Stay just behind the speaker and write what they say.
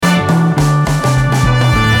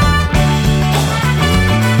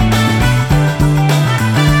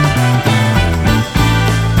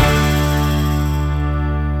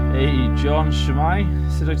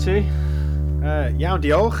Bertie? Iawn,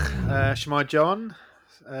 diolch. Shemai John.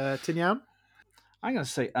 Ti'n iawn? I'm going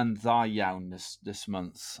to say and dda iawn this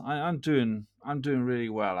month. I'm doing really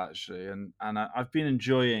well actually, and I've been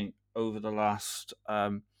enjoying over the last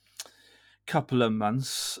couple of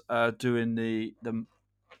months doing the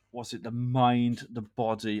the mind, the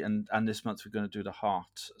body, and this month we're going to do the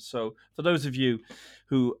heart. So for those of you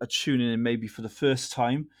who are tuning in maybe for the first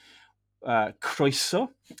time, croeso,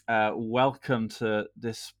 welcome to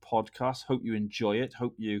this podcast. Hope you enjoy it.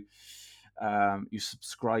 Hope you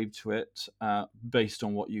subscribe to it based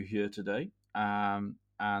on what you hear today. And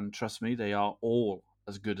trust me, they are all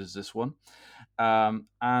as good as this one. But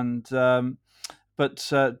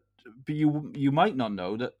you might not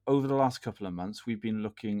know that over the last couple of months we've been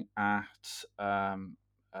looking at the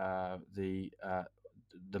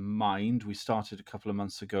mind. We started a couple of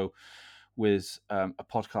months ago with a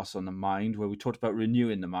podcast on the mind where we talked about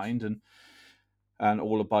renewing the mind and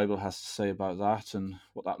all the Bible has to say about that and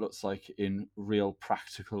what that looks like in real,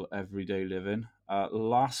 practical, everyday living.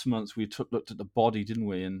 Last month we looked at the body, didn't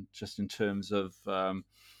we? And just in terms of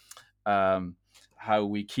how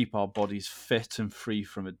we keep our bodies fit and free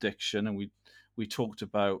from addiction, and we talked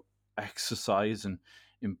about exercise and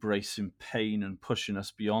embracing pain and pushing us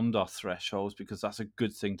beyond our thresholds, because that's a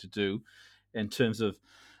good thing to do in terms of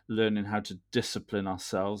learning how to discipline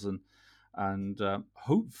ourselves and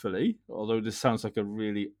hopefully, although this sounds like a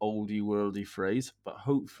really oldie worldy phrase, but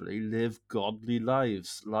hopefully live godly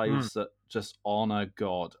lives that just honor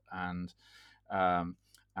God and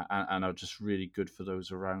are just really good for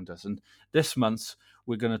those around us. And this month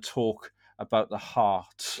we're going to talk about the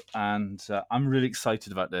heart, and I'm really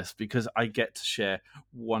excited about this because I get to share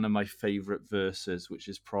one of my favorite verses, which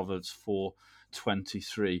is Proverbs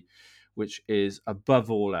 4:23, which is,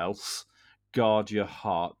 above all else, guard your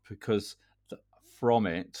heart, because from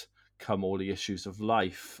it come all the issues of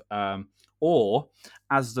life. Or,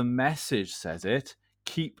 as the Message says it,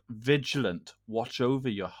 keep vigilant, watch over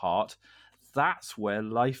your heart. That's where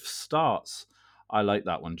life starts. I like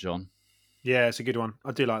that one, John. Yeah, it's a good one.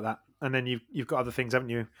 I do like that. And then you've got other things, haven't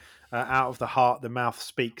you? Out of the heart, the mouth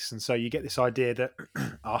speaks, and so you get this idea that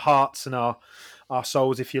our hearts and our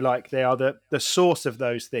souls, if you like, they are the source of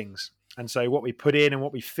those things. And so what we put in and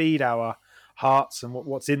what we feed our hearts and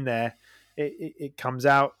what's in there, it comes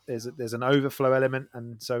out. There's an overflow element,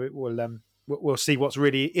 and so it will we'll see what's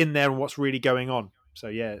really in there and what's really going on. So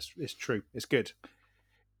yeah, it's true. It's good.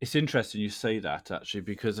 It's interesting you say that, actually,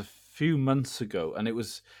 because a few months ago, and it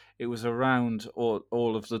was around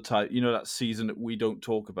all of the time, that season that we don't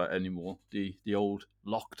talk about anymore, the old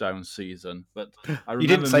lockdown season. But I remember You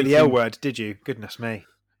didn't say the L word, did you? Goodness me.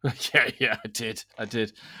 Yeah, I did.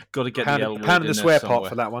 Got to get the L word pounded in the there swear somewhere. pot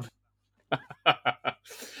for that one.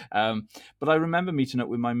 But I remember meeting up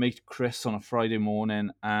with my mate Chris on a Friday morning,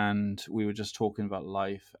 and we were just talking about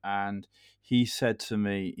life. And he said to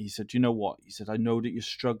me, "You know what?" He said, "I know that you're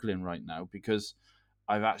struggling right now because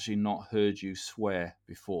I've actually not heard you swear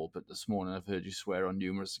before, but this morning I've heard you swear on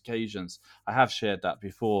numerous occasions. I have shared that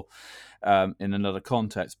before in another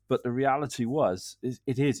context, but the reality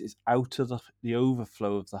it's out of the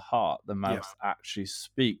overflow of the heart, the mouth actually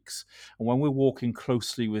speaks. And when we're walking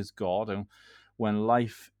closely with God and when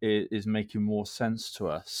life is making more sense to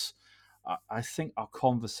us, I think our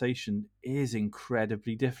conversation is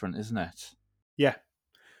incredibly different, isn't it?" Yeah.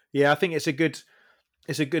 I think it's a good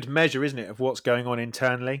measure, isn't it, of what's going on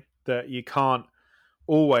internally. That you can't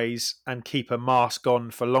always and keep a mask on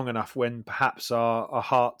for long enough when perhaps our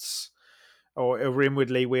hearts or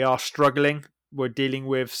inwardly we are struggling. We're dealing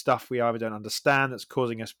with stuff we either don't understand that's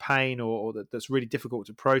causing us pain or that's really difficult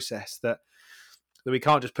to process. That we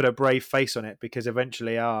can't just put a brave face on it, because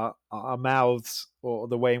eventually our mouths or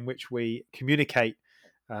the way in which we communicate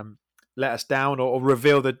let us down or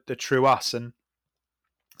reveal the true us. And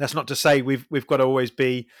that's not to say we've got to always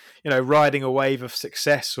be, riding a wave of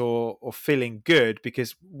success or feeling good,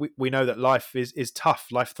 because we know that life is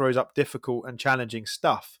tough. Life throws up difficult and challenging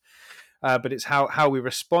stuff. But it's how we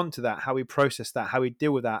respond to that, how we process that, how we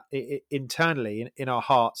deal with that internally in our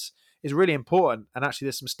hearts is really important. And actually,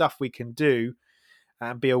 there's some stuff we can do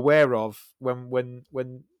and be aware of when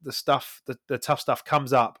the tough stuff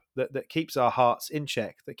comes up, that keeps our hearts in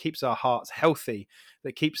check, that keeps our hearts healthy,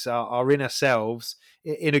 that keeps our inner selves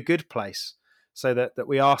in a good place, so that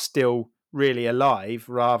we are still really alive,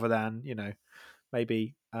 rather than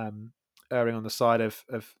maybe erring on the side of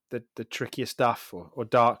the trickier stuff or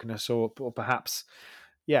darkness or perhaps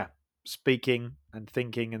speaking and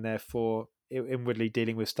thinking and therefore inwardly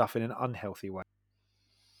dealing with stuff in an unhealthy way.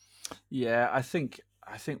 Yeah, I think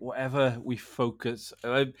whatever we focus,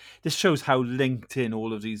 this shows how linked in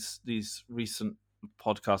all of these recent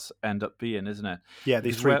podcasts end up being, isn't it? Yeah,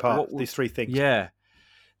 these Because three parts, these three things. yeah,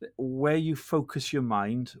 where you focus your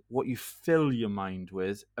mind, what you fill your mind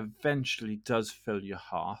with, eventually does fill your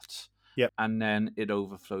heart, Yep. and then it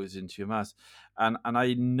overflows into your mouth. And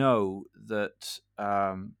I know that.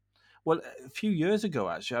 Well, a few years ago,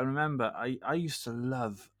 actually, I remember I used to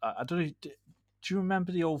love. I don't know. Do you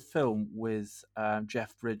remember the old film with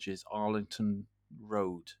Jeff Bridges, Arlington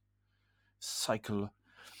Road? Cycle.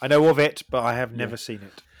 I know of it, but I have Yeah, never seen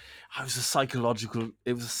it. it was a psychological.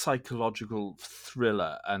 It was a psychological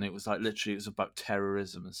thriller, and it was like literally it was about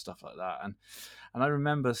terrorism and stuff like that. And I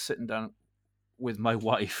remember sitting down with my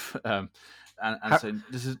wife and How, saying,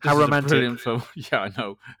 "This how is a romantic. brilliant film." Yeah, I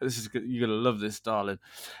know. This is good. You're gonna love this, darling.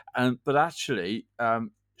 And but actually,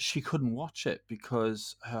 she couldn't watch it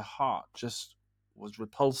because her heart just was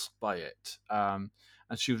repulsed by it, and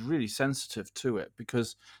she was really sensitive to it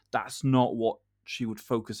because that's not what she would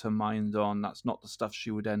focus her mind on. That's not the stuff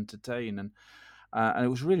she would entertain, and it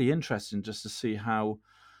was really interesting just to see how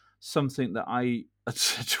something that I had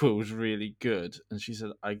said to her was really good, and she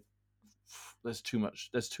said, "I there's too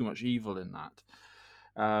much evil in that."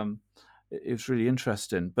 It was really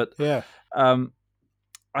interesting, but Yeah. um,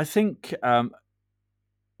 I think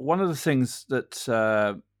one of the things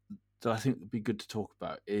that I think would be good to talk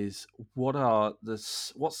about is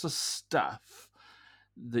what's the stuff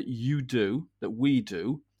that you do, that we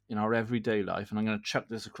do in our everyday life, and I'm going to chuck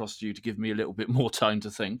this across to you to give me a little bit more time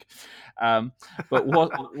to think. But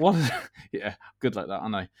what? Yeah, good like that,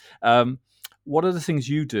 aren't I? What are the things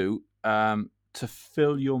you do to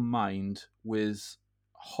fill your mind with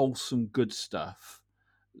wholesome, good stuff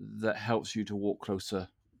that helps you to walk closer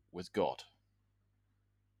with God?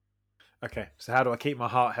 Okay. So how do I keep my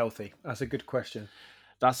heart healthy? That's a good question.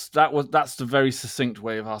 That's the very succinct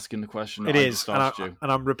way of asking the question that It I is, just asked you.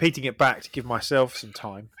 and I'm repeating it back to give myself some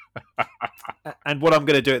time. And what I'm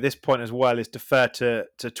going to do at this point as well is defer to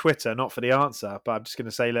Twitter, not for the answer, but I'm just going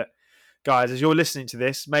to say, look, guys, as you're listening to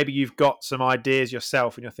this, maybe you've got some ideas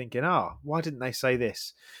yourself, and you're thinking, why didn't they say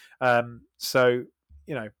this? So,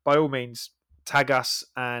 by all means, tag us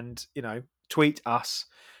and tweet us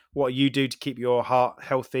what you do to keep your heart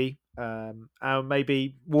healthy. And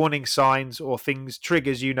maybe warning signs or things,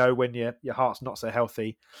 triggers, when your heart's not so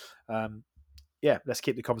healthy. Um, yeah, let's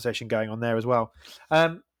keep the conversation going on there as well.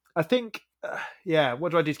 I think,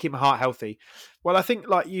 what do I do to keep my heart healthy? Well, I think,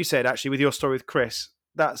 like you said, actually, with your story with Chris,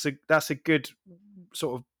 that's a good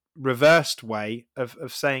sort of reversed way of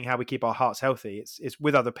saying how we keep our hearts healthy. It's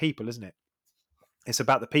with other people, isn't it? It's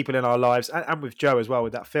about the people in our lives, and with Joe as well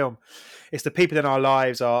with that film. It's the people in our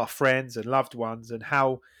lives, our friends and loved ones, and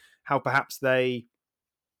how perhaps they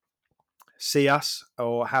see us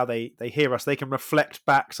or how they hear us. They can reflect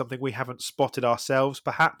back something we haven't spotted ourselves,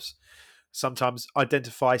 perhaps. Sometimes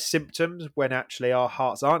identify symptoms when actually our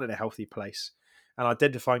hearts aren't in a healthy place. And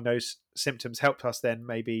identifying those symptoms helps us then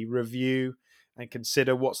maybe review and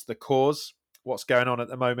consider what's the cause, what's going on at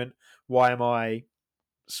the moment. Why am I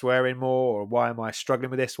swearing more, or why am I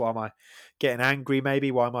struggling with this? Why am I getting angry?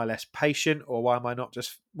 Maybe why am I less patient, or why am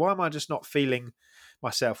I just not feeling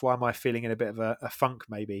myself? Why am I feeling in a bit of a funk?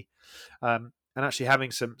 Maybe, and actually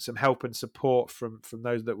having some help and support from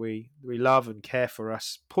those that we love and care for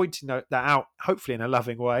us, pointing that out, hopefully in a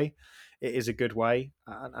loving way. It is a good way,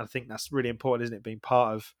 and I think that's really important, isn't it? Being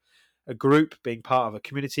part of a group, being part of a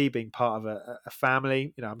community, being part of a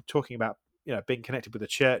family. I'm talking about being connected with the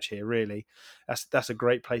church here. Really, that's a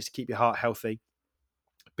great place to keep your heart healthy.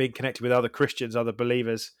 Being connected with other Christians, other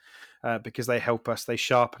believers, because they help us, they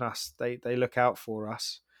sharpen us, they look out for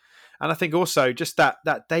us. And I think also just that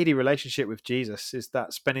daily relationship with Jesus is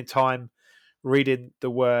that spending time reading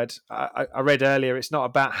the Word. I read earlier, it's not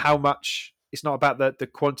about how much. It's not about the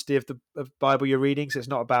quantity of the Bible you're reading. So it's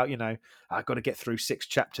not about I've got to get through 6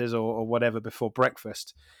 chapters or whatever before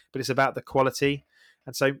breakfast. But it's about the quality.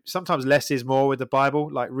 And so sometimes less is more with the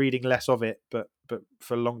Bible, like reading less of it, but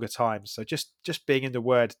for longer times. So just being in the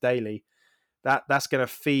Word daily, that's going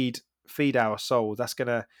to feed our soul. That's going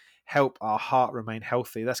to help our heart remain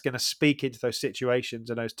healthy. That's going to speak into those situations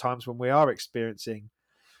and those times when we are experiencing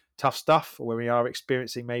tough stuff, or when we are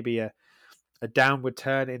experiencing maybe a downward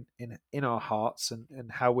turn in our hearts,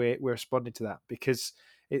 and how we're responding to that, because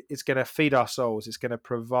it's going to feed our souls. It's going to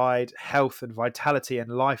provide health and vitality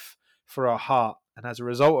and life for our heart. And as a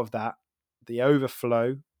result of that, the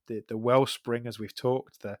overflow, the wellspring, as we've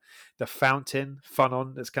talked, the fountain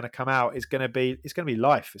funnel that's going to come out is going to be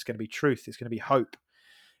life. It's going to be truth. It's going to be hope.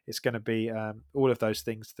 It's going to be all of those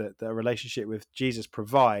things that a relationship with Jesus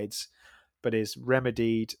provides, but is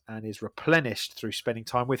remedied and is replenished through spending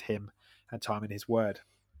time with him and time in his word.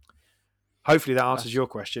 Hopefully that answers That's your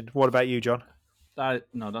question. What about you, John?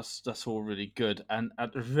 No, that's all really good. And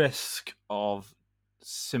at the risk of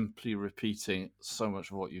simply repeating so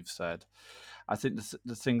much of what you've said, I think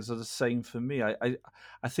the things are the same for me. I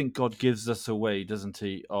think God gives us a way, doesn't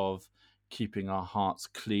He, of keeping our hearts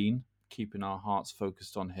clean, keeping our hearts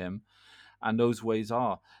focused on Him, and those ways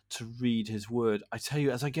are to read His Word. I tell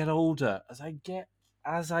you, as I get older, as I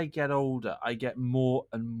get older, I get more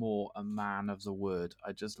and more a man of the Word.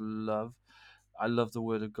 I love the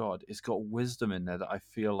Word of God. It's got wisdom in there that I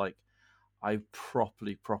feel like I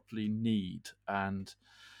properly need. And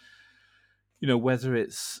whether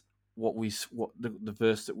it's what the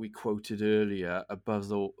verse that we quoted earlier,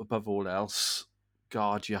 above all else,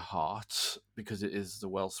 guard your heart because it is the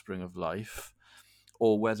wellspring of life,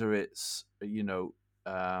 or whether it's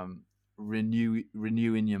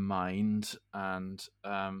renewing your mind and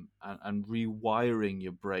rewiring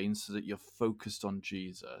your brain so that you're focused on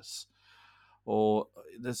Jesus. Or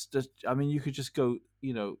I mean, you could just go,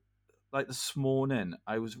 like this morning.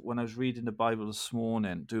 When I was reading the Bible this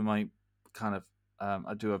morning, do my kind of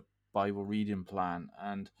I do a Bible reading plan,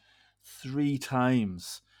 and 3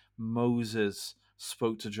 times Moses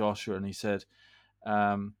spoke to Joshua, and he said,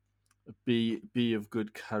 um, "Be of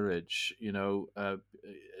good courage."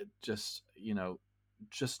 Just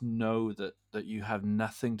just know that you have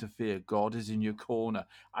nothing to fear. God is in your corner.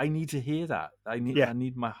 I need to hear that. Yeah, I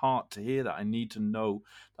need my heart to hear that. I need to know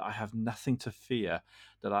that I have nothing to fear.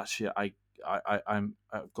 That actually I've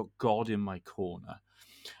got God in my corner.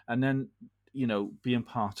 And then being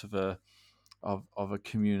part of a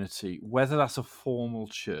community, whether that's a formal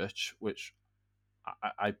church, which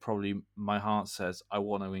I probably, my heart says I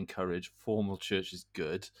want to encourage. Formal church is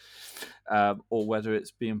good, or whether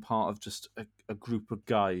it's being part of just a group of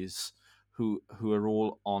guys who are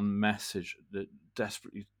all on message, that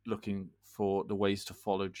desperately looking for the ways to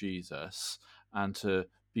follow Jesus and to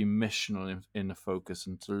be missional in the focus,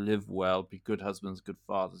 and to live well, be good husbands, good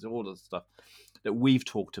fathers, all the stuff that we've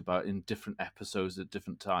talked about in different episodes at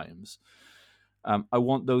different times. I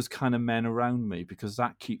want those kind of men around me because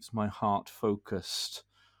that keeps my heart focused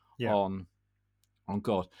yeah, on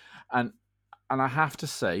God. And I have to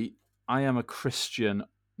say, I am a Christian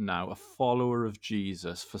now, a follower of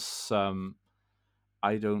Jesus for some,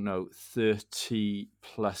 I don't know, 30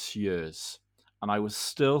 plus years. And I would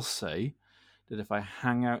still say that if I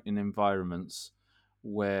hang out in environments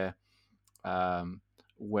where um,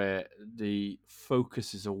 where the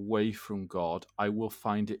focus is away from God, I will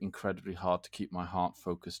find it incredibly hard to keep my heart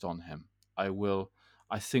focused on Him. I will.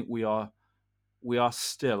 I think we are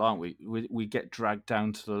still, aren't we? We get dragged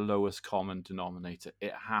down to the lowest common denominator.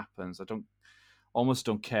 It happens. I almost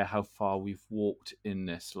don't care how far we've walked in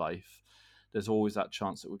this life. There's always that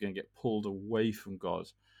chance that we're going to get pulled away from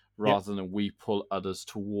God yeah, rather than we pull others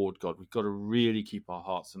toward God. We've got to really keep our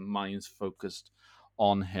hearts and minds focused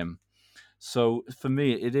on Him. So for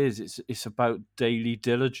me, it's about daily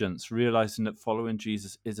diligence, realizing that following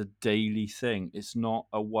Jesus is a daily thing. It's not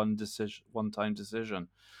a one time decision.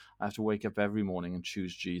 I have to wake up every morning and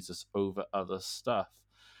choose Jesus over other stuff,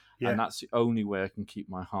 and yeah, that's the only way I can keep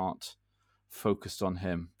my heart focused on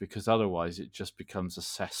Him. Because otherwise, it just becomes a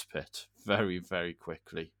cesspit very, very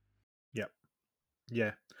quickly. yeah,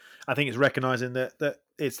 yeah. I think it's recognizing that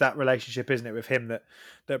it's that relationship, isn't it, with Him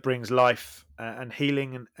that brings life and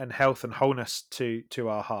healing and health and wholeness to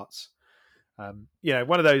our hearts.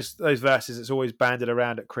 One of those verses that's always banded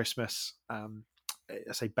around at Christmas. I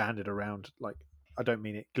say banded around like I don't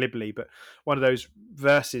mean it glibly, but one of those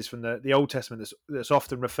verses from the Old Testament that's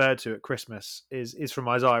often referred to at Christmas is from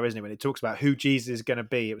Isaiah, isn't it? When it talks about who Jesus is going to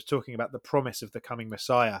be, it was talking about the promise of the coming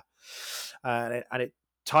Messiah, and it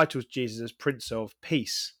titles Jesus as Prince of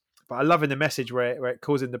Peace. But I love in the message where it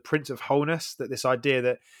calls him the Prince of Wholeness. That this idea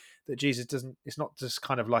that Jesus doesn't, it's not just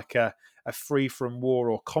kind of like a free from war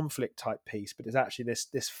or conflict type peace, but it's actually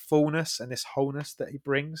this fullness and this wholeness that he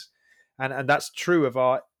brings. And that's true of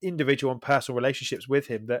our individual and personal relationships with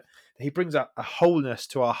him, that he brings a wholeness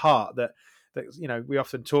to our heart that we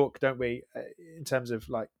often talk, don't we, in terms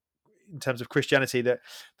of Christianity, that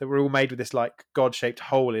we're all made with this like God-shaped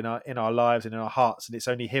hole in our lives and in our hearts, and it's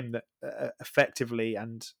only him that effectively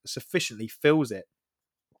and sufficiently fills it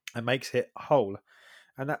and makes it whole.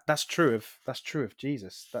 And that's true of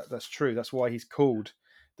Jesus. That's true. That's why he's called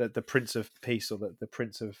the Prince of Peace, or the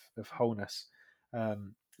Prince of Wholeness,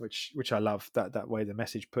 which I love that way the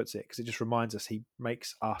message puts it, because it just reminds us he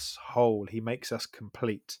makes us whole, he makes us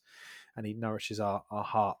complete, and he nourishes our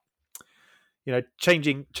heart.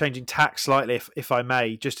 Changing tack slightly, if I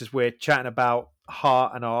may, just as we're chatting about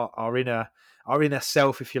heart and our inner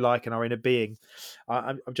self, if you like, and our inner being.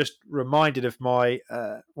 I'm just reminded of my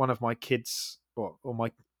one of my kids, or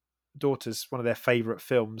my daughters one of their favourite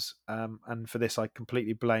films, and for this I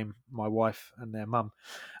completely blame my wife and their mum.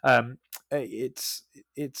 Um, it's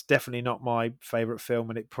definitely not my favourite film,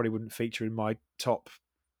 and it probably wouldn't feature in my top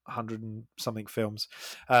 100 and something films.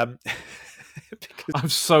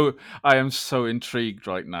 Because I am so intrigued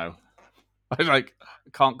right now. I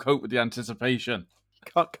can't cope with the anticipation.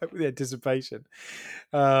 can't cope with the anticipation.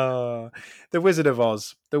 The Wizard of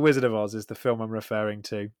Oz. The Wizard of Oz is the film I'm referring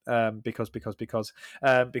to, because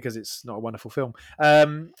it's not a wonderful film.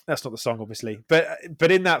 That's not the song, obviously,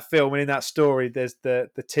 but in that film and in that story, there's the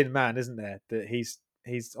Tin Man, isn't there? That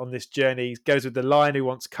he's on this journey. He goes with the lion who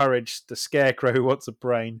wants courage, the scarecrow who wants a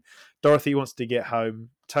brain, Dorothy wants to get home,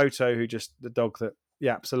 Toto who just the dog that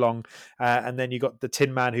yaps along, and then you got the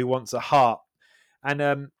Tin Man who wants a heart.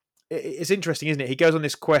 And it's interesting, isn't it? He goes on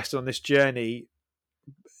this quest, on this journey,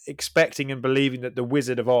 expecting and believing that the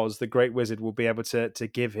Wizard of Oz, the great wizard, will be able to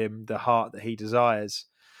give him the heart that he desires.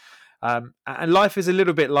 And life is a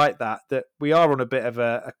little bit like that. That we are on a bit of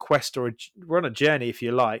a quest, or we're on a journey, if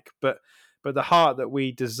you like. But the heart that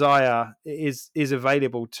we desire is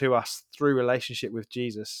available to us through relationship with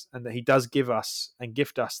Jesus, and that He does give us and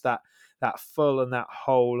gift us that full and that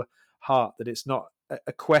whole heart. That it's not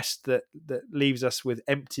a quest that leaves us with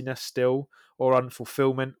emptiness still, or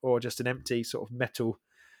unfulfillment, or just an empty sort of metal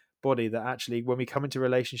body. That actually, when we come into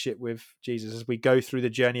relationship with Jesus, as we go through the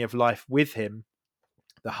journey of life with Him,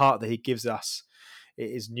 the heart that He gives us,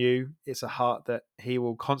 it is new. It's a heart that He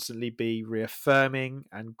will constantly be reaffirming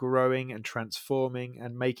and growing and transforming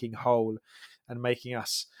and making whole, and making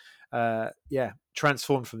us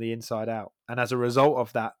transformed from the inside out. And as a result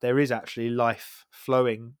of that, there is actually life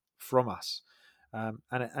flowing from us.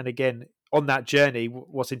 And again, on that journey,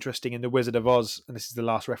 what's interesting in The Wizard of Oz, and this is the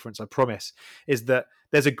last reference, I promise, is that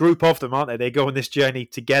there's a group of them, aren't they? They go on this journey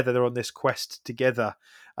together. They're on this quest together.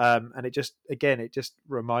 And it just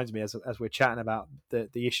reminds me, as we're chatting about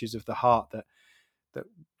the issues of the heart, that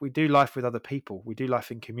we do life with other people. We do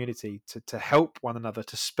life in community to help one another,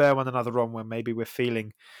 to spur one another on when maybe we're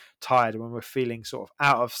feeling tired, when we're feeling sort of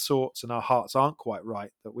out of sorts and our hearts aren't quite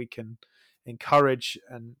right, that we can encourage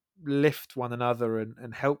and lift one another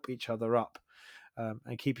and help each other up,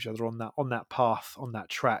 and keep each other on that path, on that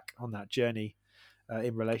track, on that journey,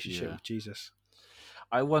 in relationship Yeah. with Jesus.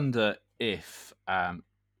 I wonder if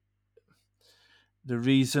the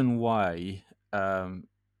reason why uh,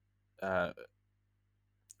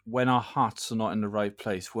 when our hearts are not in the right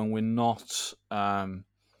place, when we're not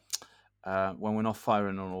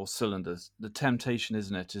firing on all cylinders, the temptation,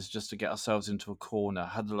 isn't it, is just to get ourselves into a corner,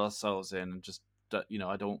 huddle ourselves in, and just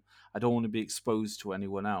I don't want to be exposed to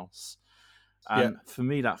anyone else. Yeah, And for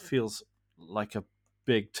me, that feels like a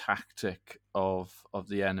big tactic of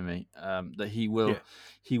the enemy, that yeah,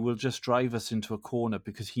 he will just drive us into a corner,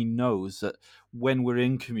 because he knows that when we're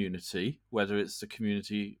in community, whether it's the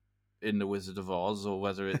community in the Wizard of Oz, or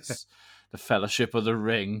whether it's the Fellowship of the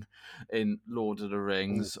Ring in Lord of the Ooh,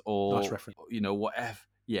 Rings, nice or reference. whatever,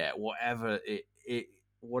 whatever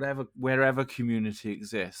whatever, wherever community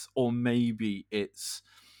exists, or maybe it's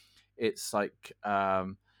like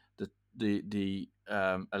the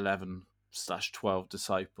 11/12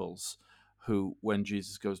 disciples, who, when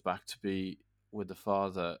Jesus goes back to be with the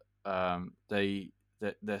Father,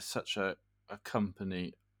 they're such a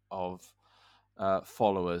company of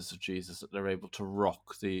followers of Jesus that they're able to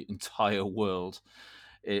rock the entire world.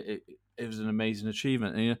 It was an amazing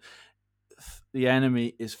achievement. And, the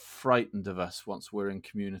enemy is frightened of us once we're in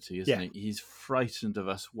community, isn't Yeah, he? He's frightened of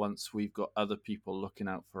us once we've got other people looking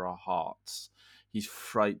out for our hearts. He's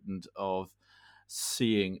frightened of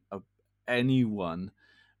seeing anyone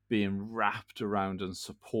being wrapped around and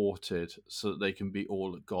supported so that they can be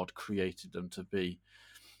all that God created them to be.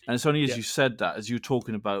 And it's only as yeah, you said that, as you were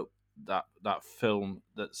talking about that film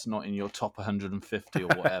that's not in your top 150 or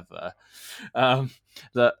whatever, um,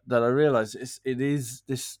 that I realised it is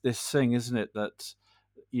this thing, isn't it? That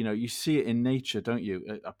you see it in nature, don't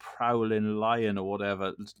you? A prowling lion or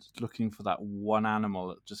whatever, looking for that one animal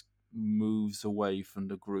that just moves away from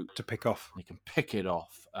the group. to pick off. And he can pick it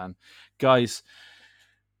off. And guys,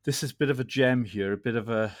 this is a bit of a gem here, a bit of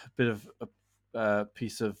a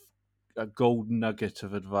piece of a gold nugget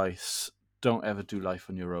of advice. Don't ever do life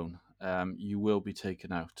on your own. You will be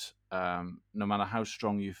taken out. No matter how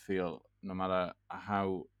strong you feel, no matter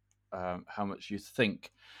how much you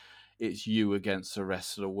think it's you against the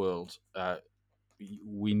rest of the world.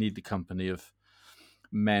 We need the company of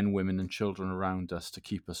men, women, and children around us to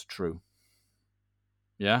keep us true.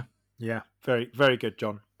 Yeah, Yeah, very, very good,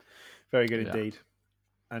 John. Very good yeah. indeed.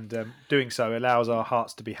 And doing so allows our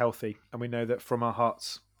hearts to be healthy. And we know that from our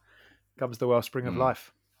hearts comes the wellspring of Mm.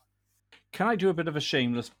 life. Can I do a bit of a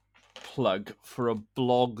shameless plug for a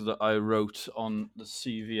blog that I wrote on the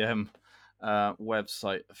CVM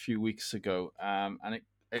website a few weeks ago, and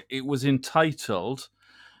it was entitled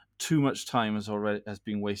 "Too Much Time has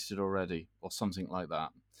been wasted already," or something like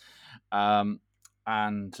that.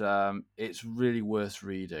 And it's really worth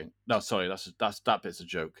reading. No, sorry, that bit's a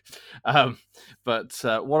joke. But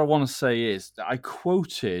what I want to say is that I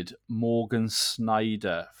quoted Morgan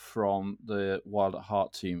Snyder from the Wild at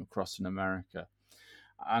Heart team across in America,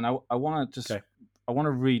 and I want to Okay.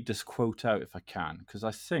 read this quote out if I can, because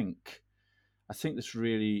I think this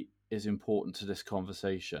really is important to this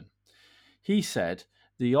conversation. He said,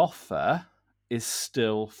 "The offer is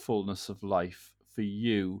still fullness of life for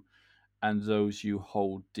you and those you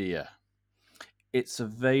hold dear. It's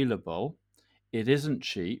available. It isn't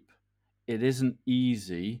cheap. It isn't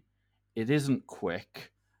easy. It isn't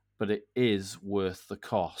quick, but it is worth the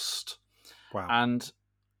cost." Wow. And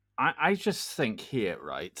I just think here,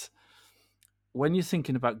 right, when you're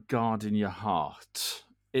thinking about guarding your heart,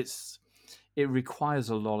 it requires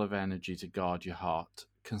a lot of energy to guard your heart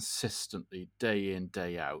consistently, day in,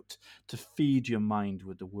 day out, to feed your mind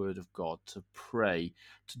with the word of God, to pray,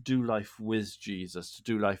 to do life with Jesus, to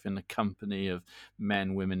do life in the company of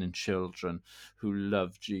men, women, and children who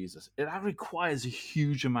love Jesus. That requires a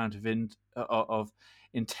huge amount of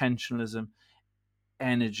intentionalism,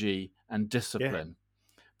 energy, and Yeah. discipline.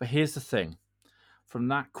 But here's the thing, from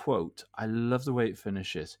that quote, I love the way it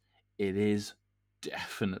finishes. It is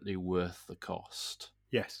definitely worth the cost.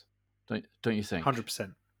 Yes. Don't you think?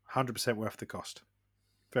 100%. 100% worth the cost.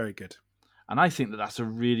 Very good. And I think that that's a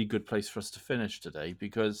really good place for us to finish today,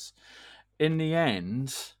 because in the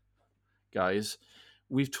end, guys,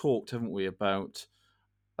 we've talked, haven't we, about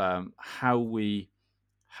how we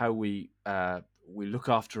look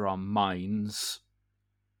after our minds.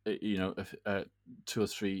 You know, 2 or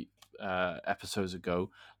 3 episodes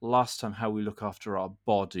ago. Last time, how we look after our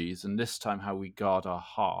bodies, and this time, how we guard our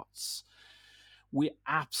hearts. We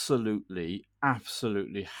absolutely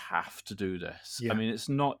have to do this. I Yeah. mean, it's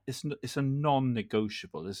a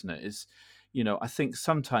non-negotiable, isn't it? It's, I think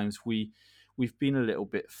sometimes we've been a little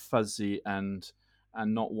bit fuzzy and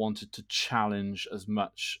not wanted to challenge as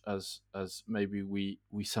much as maybe we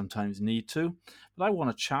sometimes need to. But I want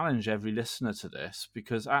to challenge every listener to this,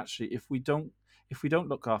 because actually, if we don't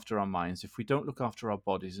look after our minds, if we don't look after our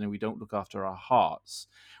bodies, and if we don't look after our hearts,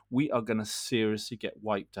 we are going to seriously get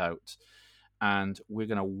wiped out, and we're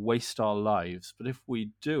going to waste our lives. But if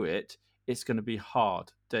we do it, it's going to be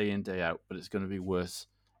hard day in, day out, but it's going to be worth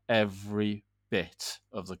every bit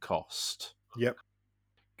of the cost. Yep.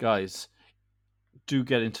 Guys, do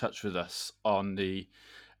get in touch with us on the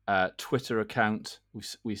Twitter account.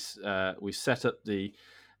 We set up the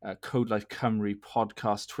Code Life Cymru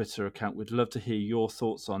podcast Twitter account. We'd love to hear your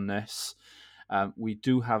thoughts on this. We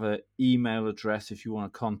do have an email address if you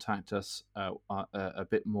want to contact us a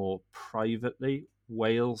bit more privately,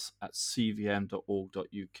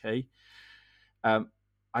 wales@cvm.org.uk.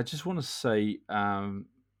 I just want to say,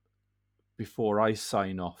 before I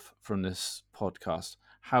sign off from this podcast,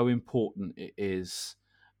 how important it is,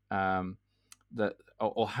 or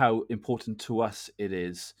how important to us it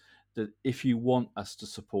is, that if you want us to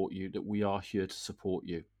support you, that we are here to support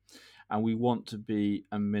you. And we want to be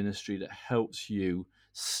a ministry that helps you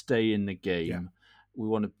stay in the Yeah. game. We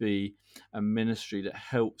want to be a ministry that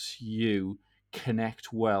helps you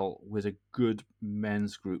connect well with a good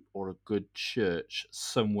men's group or a good church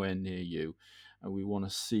somewhere near you. And we want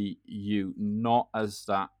to see you not as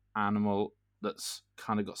that animal that's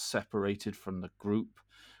kind of got separated from the group.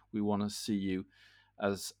 We want to see you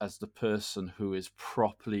as the person who is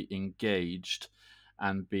properly engaged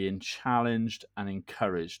and being challenged and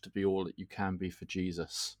encouraged to be all that you can be for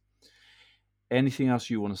Jesus. Anything else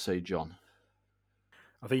you want to say, John?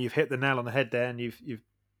 I think you've hit the nail on the head there, and you've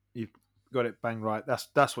got it bang right. That's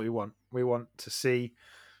what we want. We want to see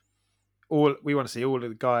all of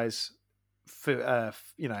the guys,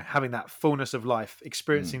 having that fullness of life,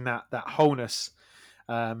 experiencing that wholeness,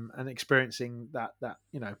 and experiencing that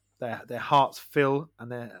their hearts fill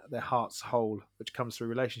and their hearts whole, which comes through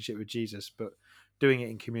relationship with Jesus, but doing it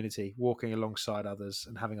in community, walking alongside others,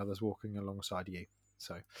 and having others walking alongside you.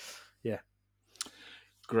 So, yeah.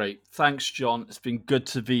 Great. Thanks, John. It's been good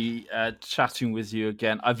to be chatting with you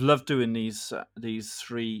again. I've loved doing these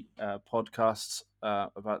 3 podcasts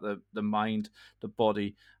about the mind, the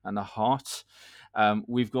body, and the heart.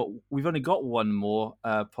 We've only got one more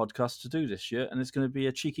podcast to do this year, and it's going to be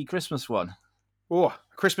a cheeky Christmas one. Oh,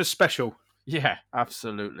 Christmas special. Yeah,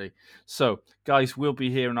 absolutely. So, guys, we'll be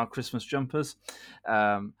here in our Christmas jumpers,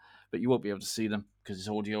 but you won't be able to see them because it's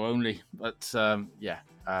audio only. But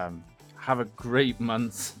Have a great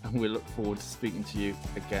month, and we look forward to speaking to you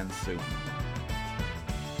again soon.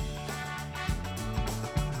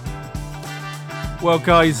 Well,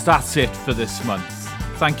 guys, that's it for this month.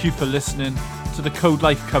 Thank you for listening to the Code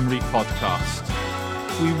Life Cymru podcast.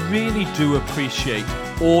 We really do appreciate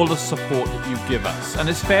all the support that you give us, and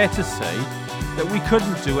it's fair to say that we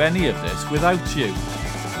couldn't do any of this without you.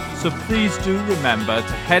 So please do remember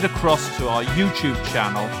to head across to our YouTube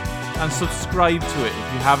channel and subscribe to it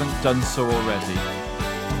if you haven't done so already.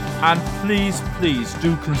 And please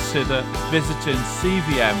do consider visiting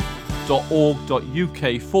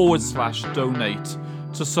cvm.org.uk/donate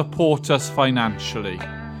to support us financially.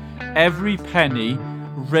 Every penny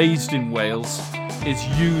raised in Wales is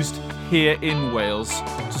used here in Wales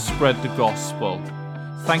to spread the gospel.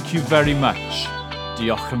 Thank you very much.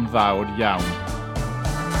 Diolch yn fawr iawn.